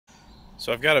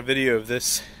So I've got a video of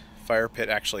this fire pit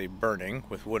actually burning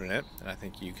with wood in it, and I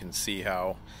think you can see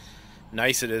how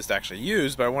nice it is to actually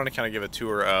use, but I want to kind of give a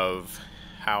tour of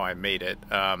how I made it.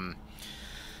 I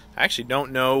actually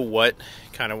don't know what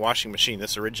kind of washing machine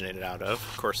this originated out of.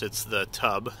 Of course, it's the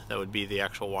tub. That would be the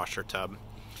actual washer tub.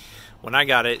 When I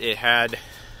got it, it had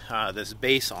this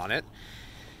base on it,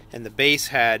 and the base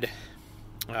had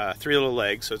 3 little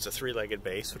legs, so it's a 3-legged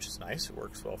base, which is nice. It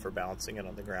works well for balancing it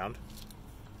on the ground.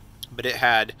 But it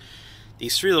had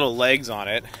these 3 little legs on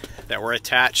it that were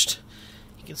attached.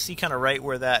 You can see kind of right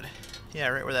where that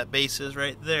base is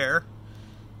right there.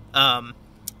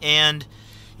 And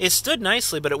it stood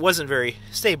nicely, but it wasn't very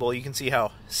stable. You can see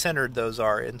how centered those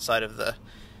are inside of the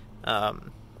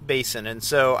basin. And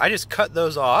so I just cut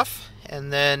those off,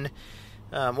 and then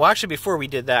well, actually before we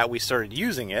did that, we started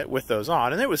using it with those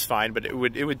on, and it was fine, but it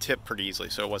would tip pretty easily,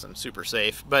 so it wasn't super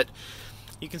safe. But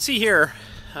you can see here,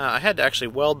 I had to actually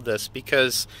weld this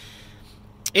because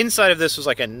inside of this was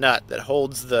like a nut that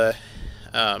holds the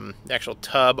actual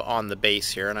tub on the base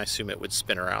here, and I assume it would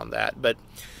spin around that. But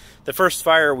the first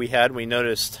fire we had, we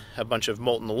noticed a bunch of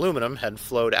molten aluminum had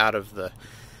flowed out of the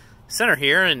center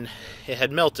here, and it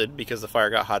had melted because the fire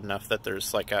got hot enough that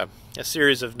there's like a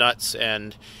series of nuts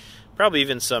and probably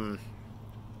even some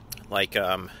like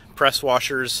press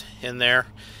washers in there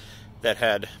that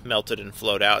had melted and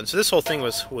flowed out. And so this whole thing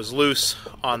was loose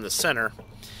on the center.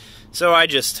 So I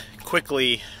just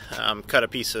quickly cut a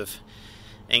piece of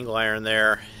angle iron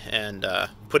there and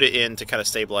put it in to kind of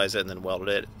stabilize it, and then welded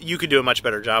it. You could do a much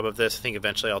better job of this. I think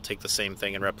eventually I'll take the same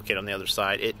thing and replicate on the other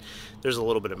side. There's a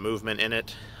little bit of movement in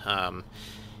it.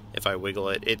 If I wiggle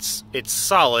it, it's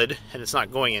solid and it's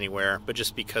not going anywhere, but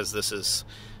just because this is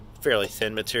fairly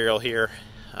thin material here,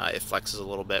 it flexes a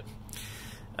little bit.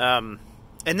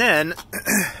 And then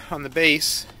on the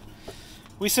base,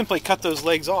 we simply cut those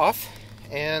legs off,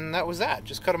 and that was that.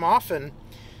 Just cut them off and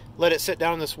let it sit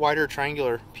down in this wider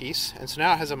triangular piece. And so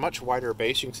now it has a much wider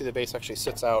base. You can see the base actually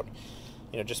sits out,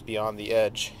 just beyond the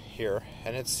edge here,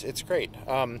 and it's great.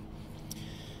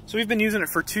 So we've been using it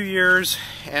for 2 years,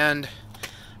 and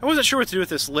I wasn't sure what to do with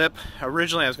this lip.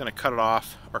 Originally I was going to cut it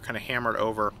off or kind of hammer it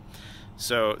over.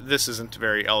 So this isn't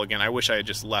very elegant. I wish I had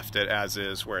just left it as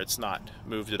is, where it's not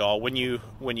moved at all. When you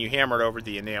hammer it over,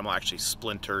 the enamel actually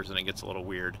splinters and it gets a little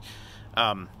weird.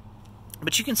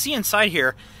 But you can see inside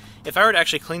here, if I were to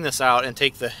actually clean this out and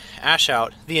take the ash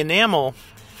out, the enamel,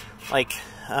 like,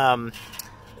 find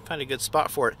a good spot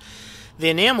for it.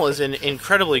 The enamel is in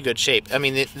incredibly good shape. I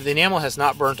mean, the enamel has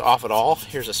not burnt off at all.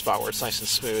 Here's a spot where it's nice and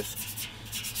smooth.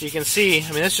 So you can see,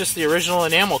 I mean, it's just the original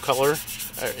enamel color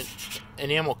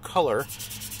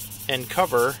and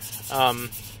cover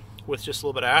with just a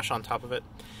little bit of ash on top of it.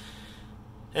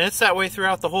 And it's that way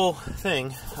throughout the whole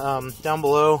thing. Down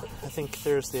below, I think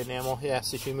there's the enamel. Yeah,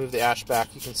 so if you move the ash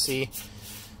back, you can see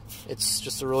it's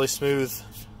just a really smooth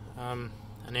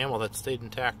enamel that stayed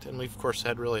intact. And we've, of course,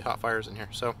 had really hot fires in here.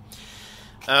 So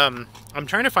I'm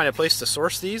trying to find a place to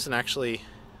source these and actually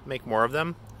make more of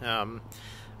them.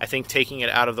 I think taking it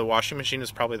out of the washing machine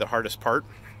is probably the hardest part.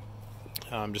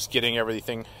 Just getting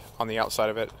everything on the outside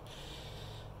of it,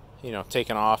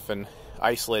 taken off and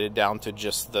isolated down to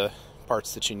just the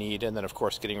parts that you need, and then of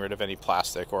course getting rid of any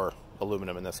plastic or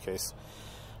aluminum in this case.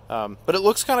 But it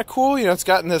looks kind of cool. It's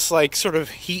gotten this like sort of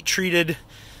heat treated,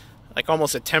 like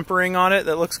almost a tempering on it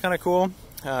that looks kind of cool.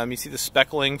 You see the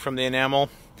speckling from the enamel,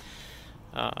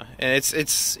 and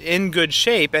it's in good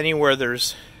shape anywhere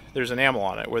there's enamel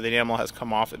on it. Where the enamel has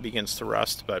come off, it begins to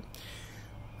rust, but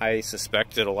I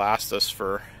suspect it'll last us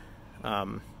for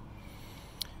probably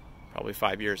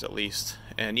 5 years at least.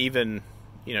 And even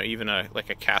like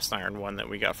a cast iron one that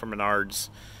we got from Menards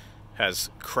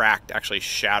has cracked, actually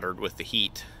shattered with the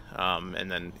heat, and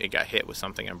then it got hit with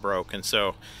something and broke. And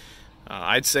so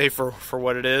I'd say for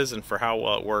what it is and for how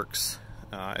well it works,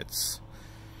 it's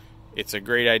a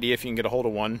great idea if you can get a hold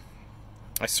of one.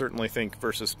 I certainly think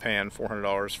versus paying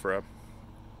 $400 for a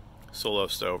solo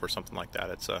stove or something like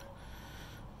that, it's a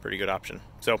pretty good option.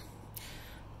 So if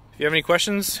you have any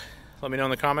questions, let me know in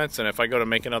the comments, and if I go to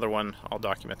make another one, I'll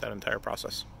document that entire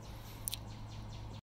process.